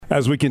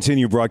As we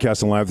continue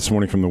broadcasting live this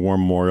morning from the War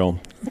Memorial,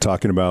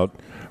 talking about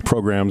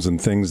programs and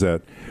things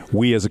that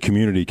we as a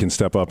community can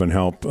step up and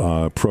help,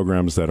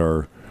 programs that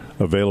are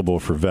available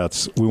for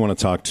vets, we want to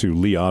talk to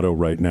Lee Otto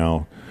right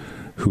now,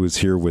 who is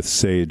here with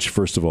Sage.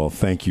 First of all,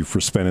 thank you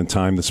for spending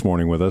time this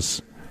morning with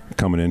us,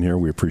 coming in here.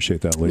 We appreciate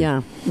that, Lee.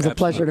 Yeah, it was a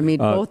pleasure to meet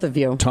both of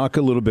you. Talk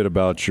a little bit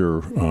about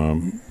your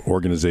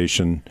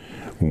organization,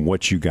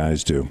 what you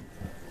guys do.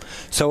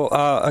 So,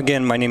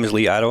 again, my name is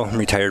Lee Otto. I'm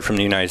retired from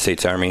the United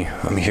States Army.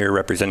 I'm here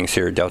representing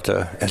Sierra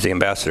Delta as the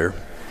ambassador.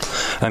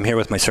 I'm here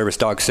with my service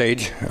dog,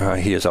 Sage.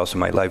 He is also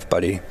my life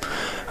buddy.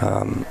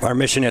 Our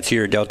mission at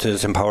Sierra Delta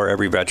is empower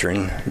every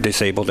veteran,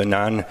 disabled and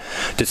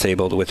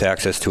non-disabled, with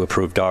access to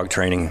approved dog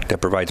training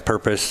that provides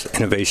purpose,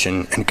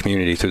 innovation, and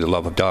community through the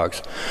love of dogs.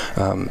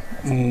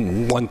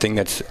 One thing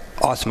that's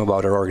awesome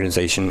about our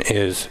organization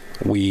is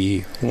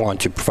we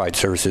want to provide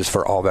services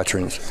for all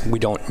veterans. We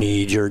don't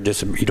need you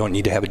don't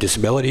need to have a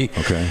disability.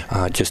 Okay.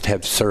 Just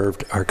have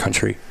served our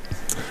country.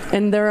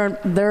 And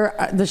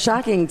the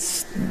shocking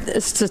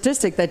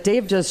statistic that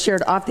Dave just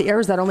shared off the air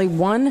is that only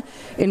 1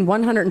 in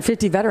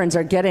 150 veterans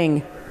are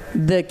getting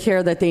the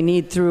care that they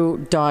need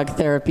through dog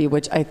therapy,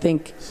 which I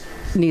think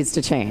needs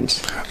to change.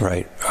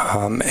 Right.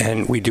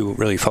 And we do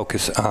really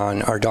focus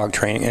on our dog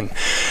training. And,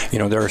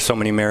 there are so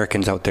many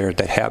Americans out there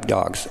that have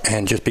dogs.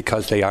 And just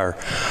because they are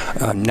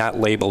not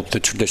labeled the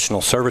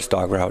traditional service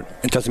dog route,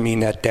 it doesn't mean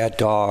that that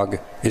dog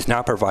is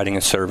not providing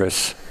a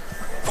service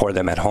for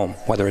them at home,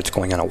 whether it's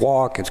going on a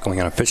walk, it's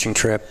going on a fishing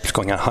trip, it's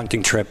going on a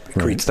hunting trip, it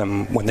greets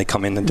them when they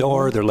come in the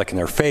door, they're licking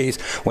their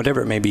face, whatever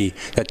it may be,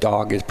 that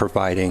dog is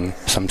providing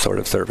some sort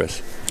of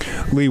service.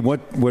 Lee,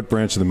 what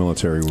branch of the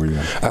military were you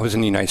in? I was in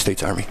the United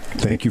States Army.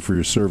 Thank you for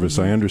your service.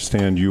 I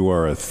understand you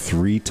are a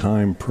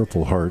 3-time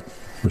Purple Heart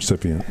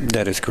recipient.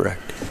 That is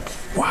correct.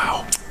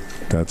 Wow.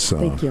 That's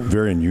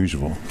very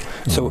unusual.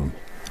 So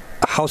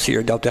how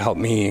Sierra Delta helped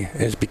me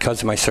is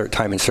because of my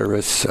time in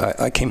service.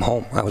 I came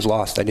home. I was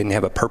lost. I didn't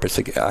have a purpose.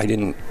 I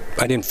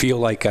didn't feel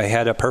like I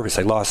had a purpose.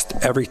 I lost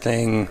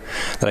everything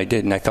that I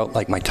did, and I felt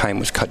like my time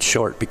was cut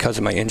short because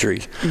of my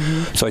injuries.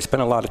 Mm-hmm. So I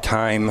spent a lot of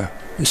time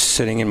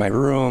sitting in my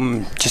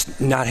room,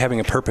 just not having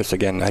a purpose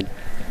again. I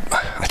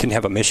didn't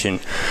have a mission,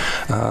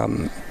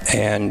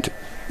 and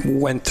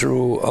went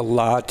through a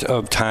lot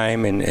of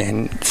time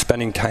and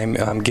spending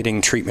time getting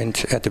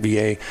treatment at the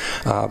VA,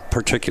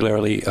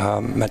 particularly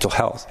mental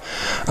health.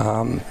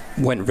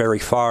 Went very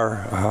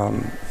far,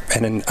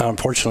 and then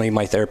unfortunately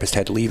my therapist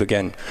had to leave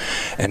again.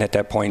 And at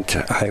that point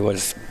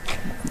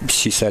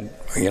she said,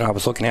 I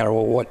was looking at her,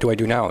 well, what do I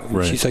do now?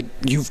 Right. She said,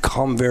 you've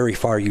come very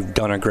far, you've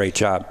done a great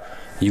job.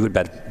 You would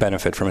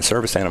benefit from a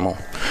service animal.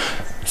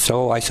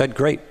 So I said,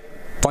 great,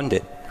 fund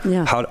it.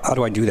 Yeah. How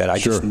do I do that? I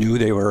just knew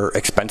they were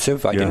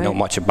expensive. I didn't know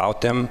much about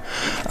them.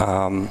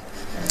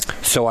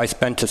 So I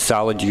spent a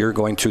solid year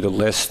going through the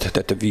list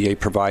that the VA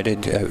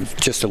provided,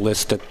 just a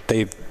list that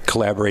they've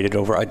collaborated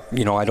over. I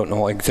don't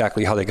know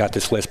exactly how they got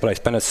this list, but I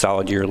spent a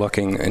solid year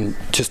looking and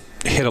just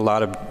hit a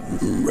lot of,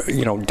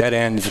 dead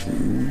ends.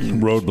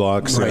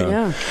 Roadblocks. Right.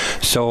 Yeah.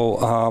 So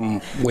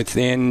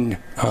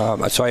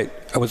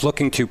I was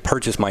looking to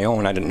purchase my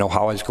own. I didn't know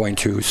how I was going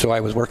to. So I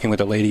was working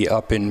with a lady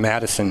up in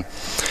Madison,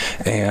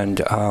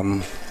 and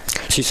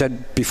she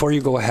said, before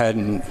you go ahead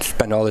and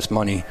spend all this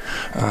money,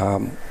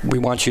 we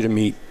want you to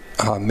meet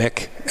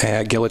Mick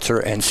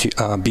Gillitzer and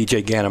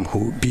BJ Ganem,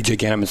 BJ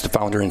Ganem is the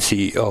founder and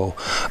CEO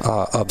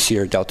of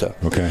Sierra Delta.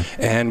 Okay.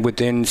 And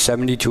within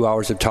 72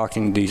 hours of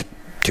talking to these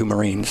two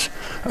Marines,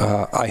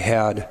 I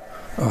had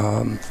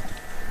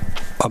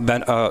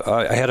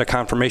a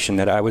confirmation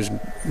that I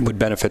would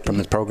benefit from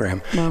this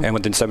program. Wow. And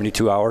within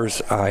 72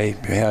 hours, I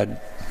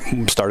had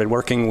started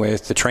working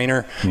with the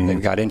trainer. They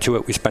got into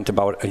it. We spent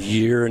about 1.5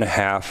 years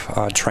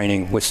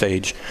training with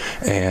Sage,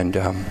 and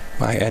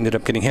I ended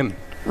up getting him.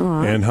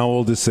 Aww. And how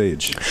old is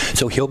Sage?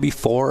 So he'll be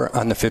 4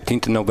 on the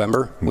 15th of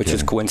November, which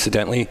is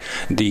coincidentally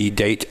the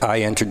date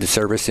I entered the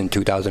service in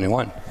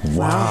 2001.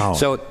 Wow.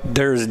 So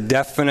there's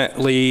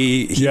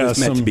definitely, he was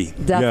meant to be.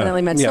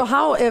 Definitely meant. So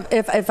how,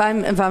 if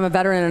I'm a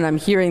veteran and I'm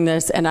hearing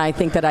this and I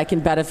think that I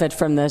can benefit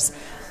from this,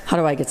 how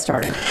do I get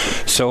started?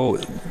 So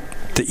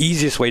the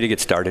easiest way to get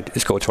started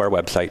is go to our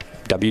website,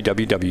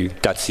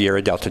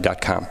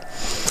 www.sierradelta.com.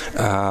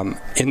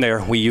 In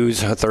there, we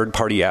use a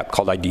third-party app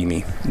called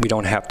ID.me. We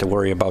don't have to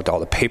worry about all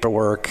the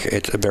paperwork.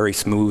 It's a very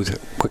smooth,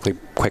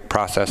 quick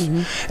process,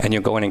 and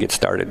you'll go in and get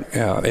started.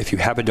 If you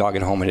have a dog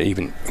at home, it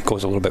even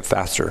goes a little bit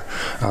faster.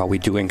 We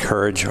do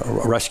encourage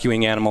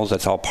rescuing animals.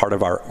 That's all part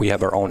of we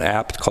have our own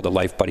app. It's called the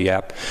Life Buddy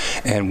app,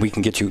 and we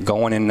can get you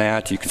going in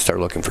that. You can start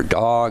looking for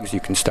dogs.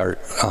 You can start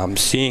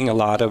seeing a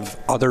lot of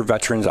other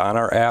veterans on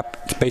our app.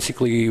 It's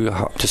basically,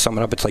 to sum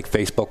it up, it's like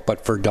Facebook, but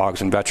website for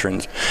dogs and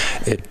veterans.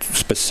 It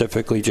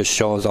specifically just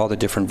shows all the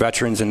different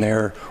veterans in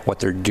there, what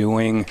they're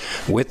doing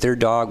with their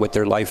dog, with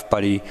their life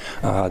buddy,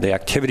 the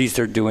activities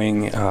they're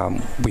doing.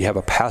 We have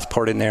a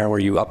passport in there where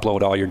you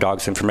upload all your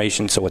dog's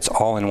information, so it's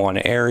all in one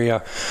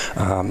area.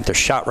 Their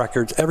shot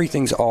records,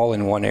 everything's all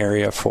in one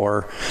area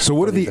for. So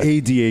what are the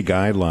ADA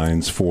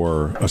guidelines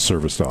for a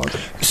service dog?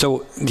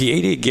 So the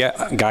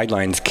ADA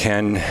guidelines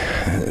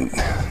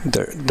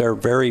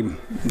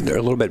they're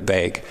a little bit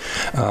vague,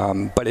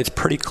 but it's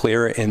pretty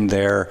clear in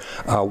there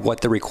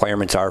what the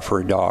requirements are for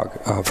a dog,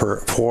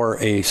 for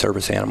a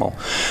service animal.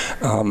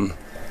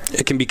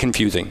 It can be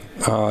confusing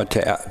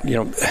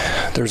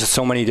there's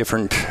so many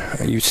different,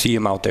 you see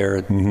them out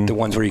there, the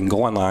ones where you can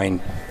go online,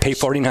 pay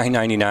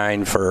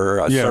 $49.99 for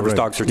a service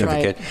dog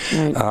certificate.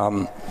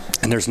 Right.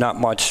 And there's not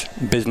much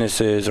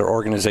businesses or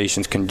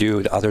organizations can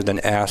do other than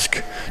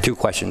ask two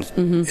questions.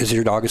 Is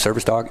your dog a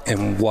service dog?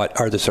 And what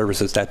are the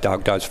services that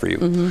dog does for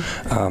you?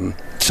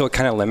 So it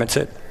kind of limits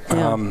it.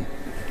 Yeah.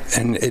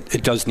 And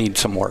it does need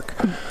some work.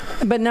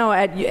 But no,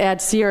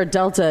 at Sierra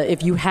Delta,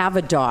 if you have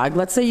a dog,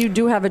 let's say you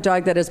do have a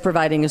dog that is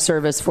providing a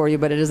service for you,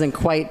 but it isn't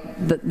quite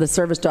the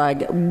service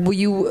dog, will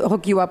you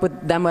hook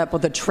them up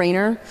with a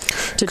trainer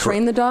to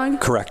train the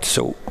dog? Correct.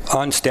 So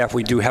on staff,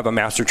 we do have a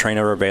master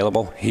trainer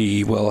available.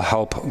 He will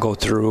help go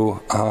through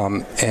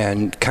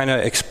and kind of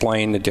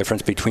explain the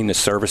difference between the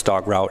service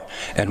dog route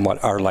and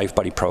what our Life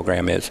Buddy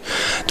program is.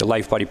 The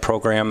Life Buddy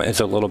program is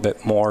a little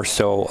bit more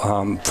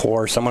so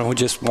for someone who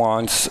just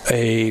wants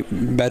a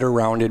better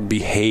rounded,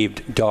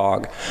 behaved dog.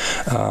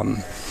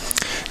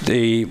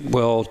 They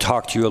will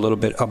talk to you a little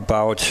bit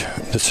about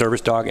the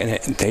service dog, and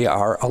they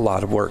are a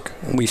lot of work.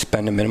 We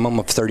spend a minimum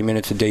of 30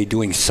 minutes a day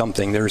doing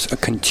something. There's a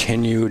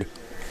continued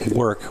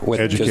work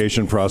with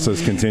education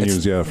process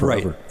continues, forever.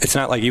 Right. It's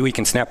not like we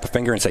can snap a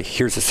finger and say,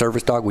 here's a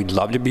service dog. We'd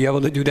love to be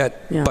able to do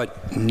that,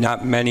 but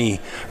not many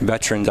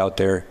veterans out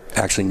there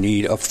actually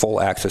need a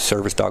full access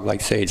service dog like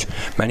Sage.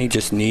 Many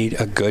just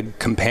need a good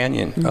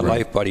companion, a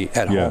life buddy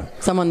at home.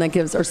 Someone that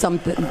gives, or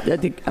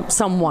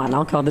someone,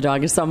 I'll call the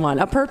dog as someone,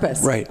 a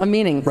purpose, a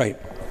meaning,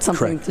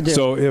 something to do.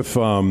 So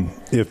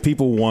if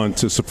people want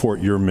to support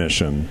your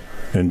mission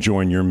and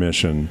join your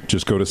mission,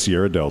 just go to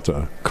Sierra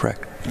Delta.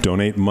 Correct.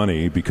 Donate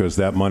money, because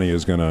that money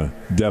is going to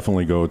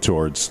definitely go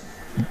towards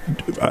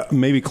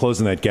maybe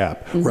closing that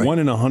gap. Right. 1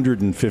 in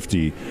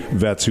 150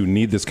 vets who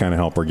need this kind of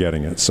help are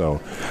getting it. So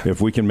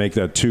if we can make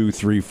that 2,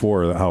 3,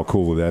 4, how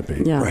cool would that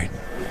be? Yeah.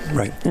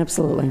 Right.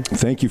 Absolutely.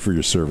 Thank you for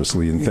your service,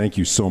 Lee, and thank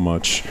you so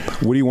much.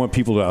 What do you want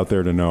people out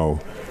there to know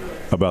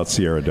about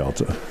Sierra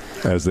Delta?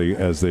 As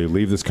they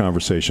leave this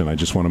conversation, I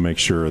just want to make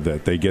sure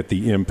that they get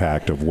the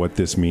impact of what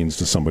this means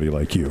to somebody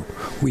like you.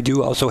 We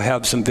do also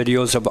have some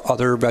videos of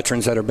other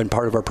veterans that have been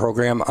part of our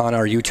program on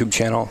our YouTube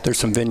channel. There's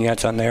some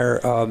vignettes on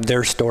there of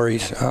their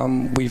stories.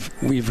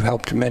 We've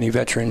helped many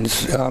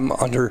veterans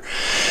under,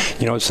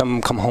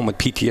 some come home with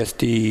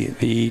PTSD,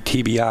 the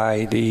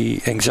TBI,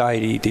 the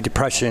anxiety, the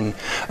depression,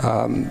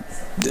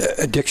 the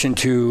addiction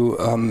to,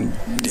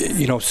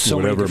 so whatever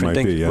many different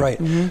things. Be,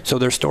 Right. So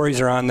their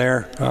stories are on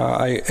there.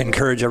 I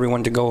encourage everyone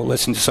to go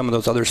listen to some of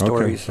those other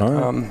stories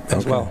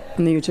as well.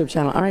 On the YouTube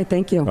channel. All right,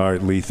 thank you. All right,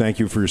 Lee, thank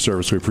you for your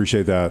service. We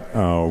appreciate that.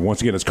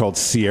 Once again, it's called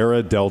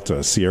Sierra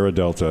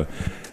Delta.